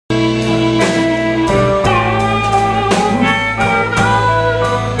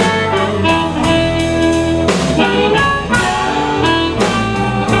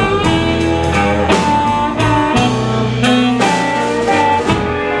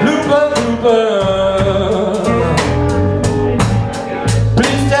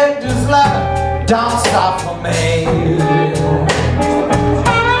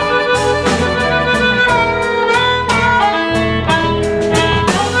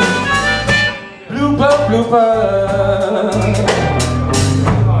blooper.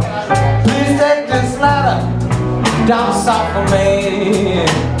 Please take this ladder down south for me.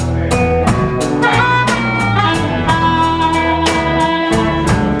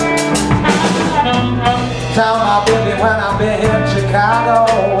 Tell my baby when I've been here in Chicago,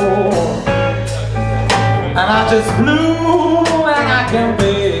 and I just blue and I can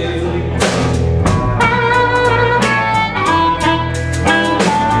be.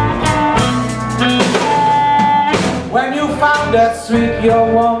 When you found that sweet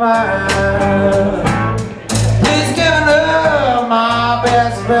young woman, please give her my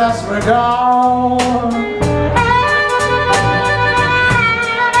best regard.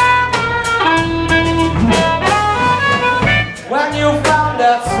 When you found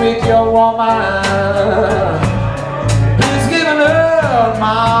that sweet young woman, please give her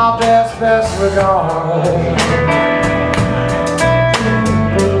my best regard.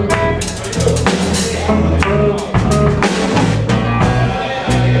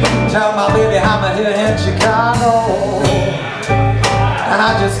 Tell my baby I'm here in Chicago, and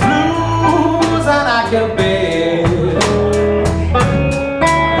I just blues and I can be.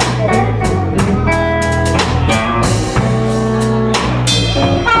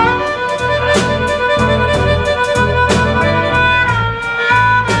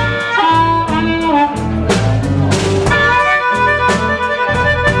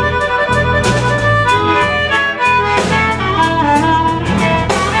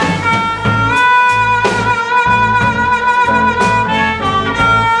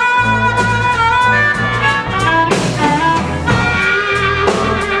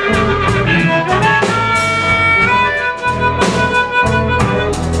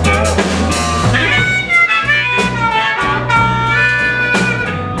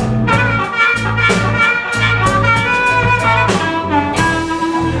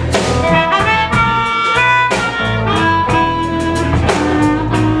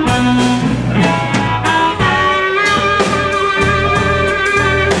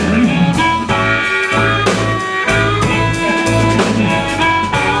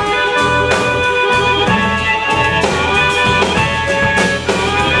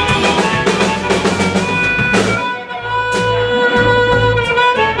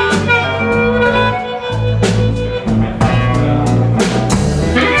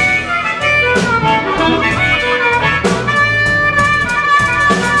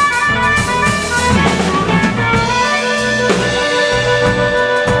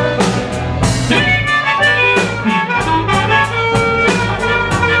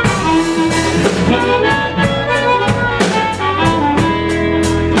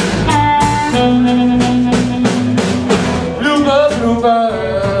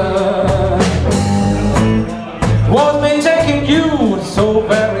 What's been taking you so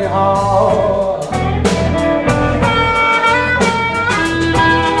very hard?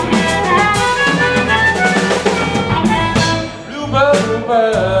 Bluebird,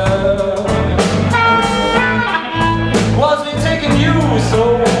 what's been taking you so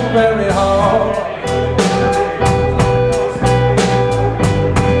very hard?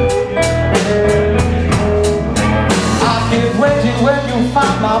 I keep waiting when you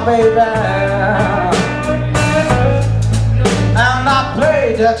find my baby,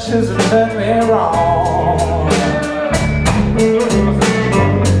 that she's turned me wrong.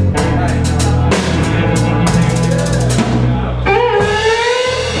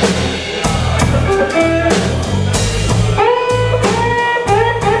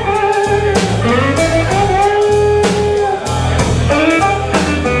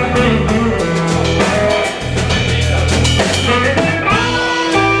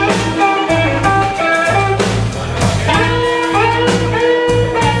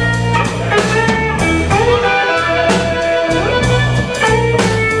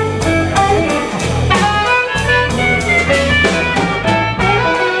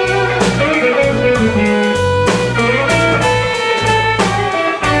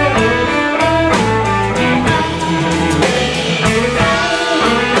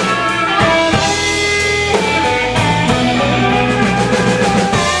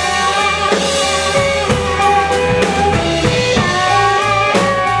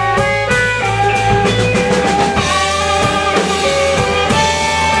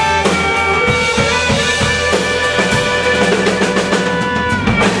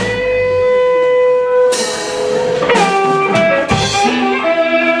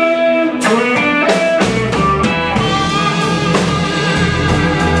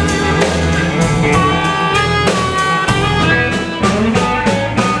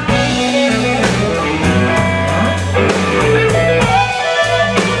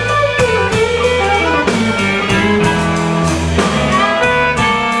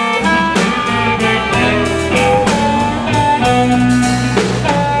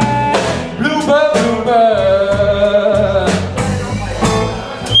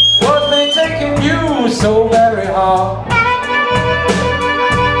 so very hard.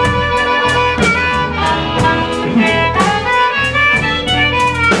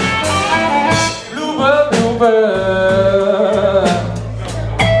 Bluebird, bluebird,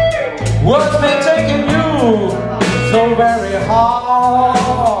 what's been taking you so very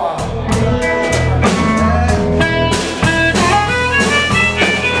hard?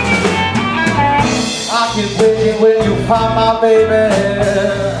 I keep waiting when you find my baby,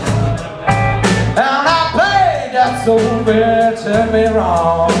 and I played that so bad, turn me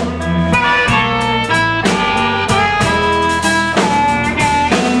wrong.